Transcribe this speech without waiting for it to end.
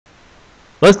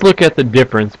Let's look at the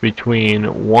difference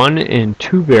between 1 and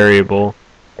 2 variable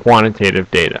quantitative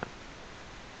data.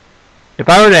 If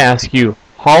I were to ask you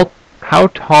how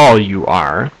tall you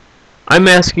are, I'm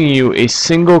asking you a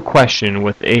single question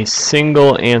with a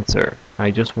single answer. I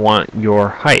just want your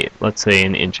height, let's say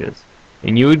in inches.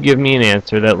 And you would give me an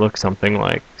answer that looks something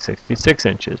like 66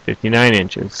 inches, 59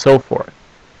 inches, so forth.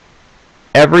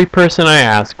 Every person I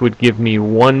ask would give me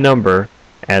one number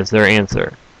as their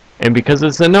answer. And because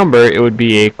it's a number, it would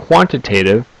be a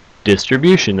quantitative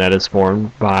distribution that is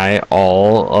formed by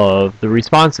all of the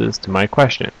responses to my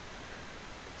question.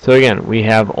 So again, we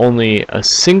have only a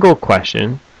single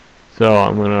question. So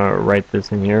I'm going to write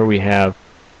this in here. We have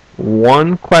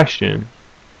one question,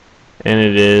 and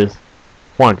it is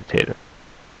quantitative.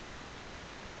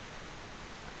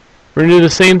 We're going to do the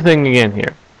same thing again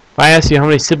here. If I ask you how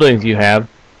many siblings you have,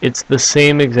 it's the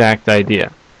same exact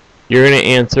idea. You're going to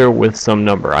answer with some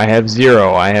number. I have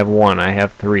 0, I have 1, I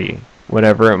have 3,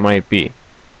 whatever it might be.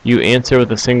 You answer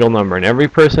with a single number, and every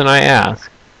person I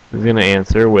ask is going to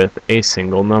answer with a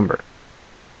single number.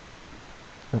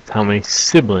 That's how many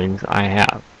siblings I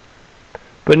have.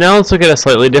 But now let's look at a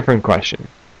slightly different question.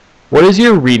 What is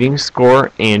your reading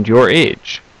score and your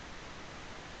age?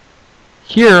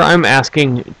 Here I'm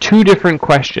asking two different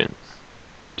questions.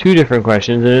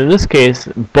 And in this case,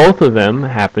 both of them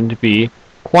happen to be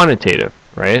quantitative,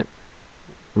 right?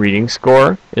 Reading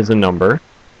score is a number,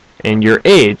 and your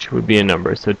age would be a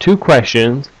number. So two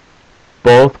questions,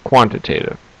 both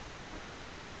quantitative.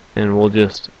 And we'll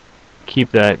just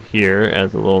keep that here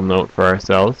as a little note for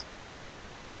ourselves.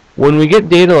 When we get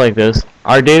data like this,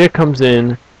 our data comes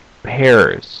in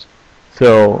pairs.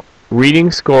 So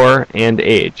reading score and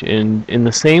age. In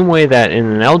the same way that in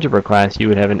an algebra class you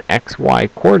would have an XY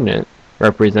coordinate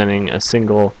representing a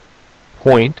single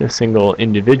point, a single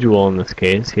individual in this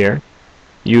case here,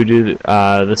 you would do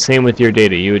the same with your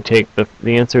data. You would take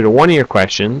the answer to one of your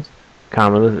questions,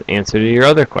 comma, the answer to your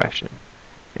other question.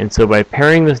 And so by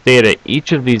pairing this data,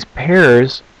 each of these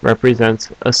pairs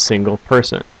represents a single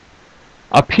person.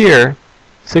 Up here,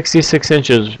 66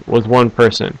 inches was one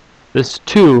person. This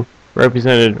 2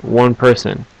 represented one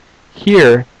person.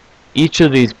 Here, each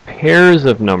of these pairs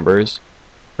of numbers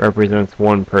represents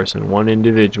one person, one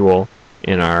individual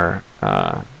in our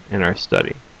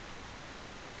study.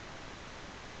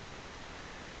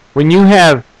 When you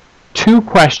have two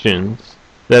questions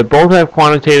that both have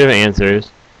quantitative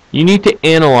answers, you need to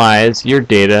analyze your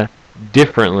data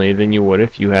differently than you would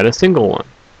if you had a single one.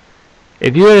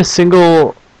 If you had a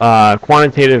single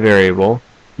quantitative variable,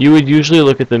 you would usually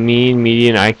look at the mean,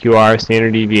 median, IQR,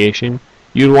 standard deviation.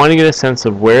 You'd want to get a sense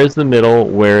of where is the middle,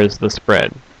 where is the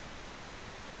spread.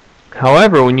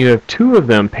 However, when you have two of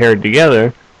them paired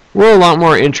together, we're a lot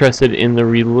more interested in the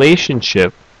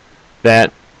relationship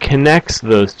that connects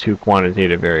those two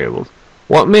quantitative variables.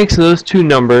 What makes those two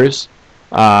numbers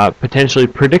potentially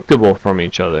predictable from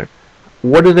each other?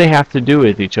 What do they have to do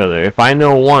with each other? If I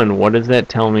know one, what does that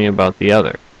tell me about the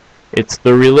other? It's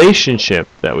the relationship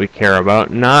that we care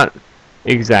about, not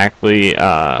exactly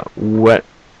what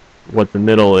the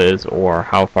middle is or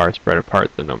how far spread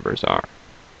apart the numbers are.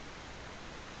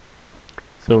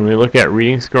 So when we look at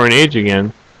reading score and age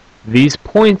again, these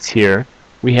points here,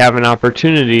 we have an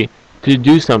opportunity to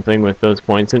do something with those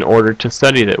points in order to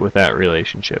study what that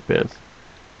relationship is.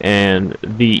 And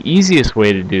the easiest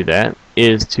way to do that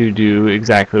is to do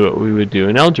exactly what we would do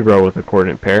in algebra with a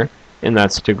coordinate pair, and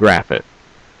that's to graph it.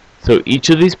 So each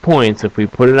of these points, if we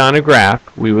put it on a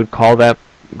graph, we would call that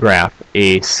graph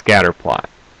a scatter plot.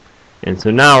 And so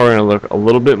now we're going to look a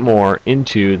little bit more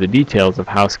into the details of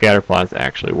how scatter plots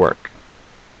actually work.